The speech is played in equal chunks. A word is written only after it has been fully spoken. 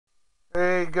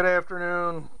Hey, good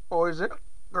afternoon, boys and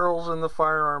girls in the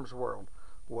firearms world.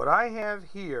 What I have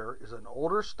here is an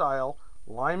older style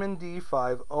Lyman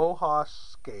D5 Ohaus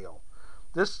scale.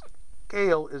 This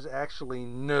scale is actually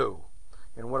new.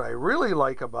 And what I really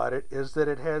like about it is that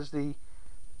it has the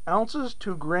ounces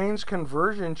to grains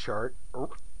conversion chart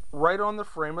right on the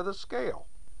frame of the scale.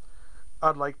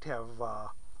 I'd like to have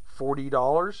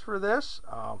 $40 for this.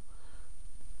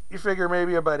 You figure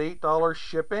maybe about $8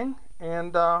 shipping,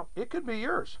 and it could be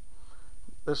yours.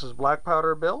 This is Black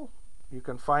Powder Bill. You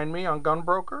can find me on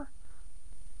Gunbroker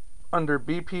under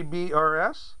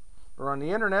BPBRS or on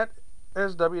the internet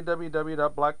as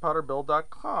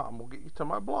www.blackpowderbill.com. We'll get you to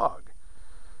my blog.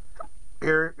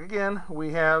 Here again,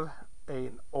 we have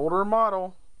an older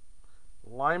model,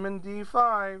 Lyman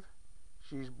D5.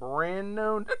 She's brand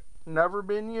new, never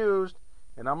been used,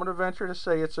 and I'm going to venture to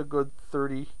say it's a good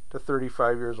 30 to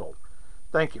 35 years old.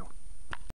 Thank you.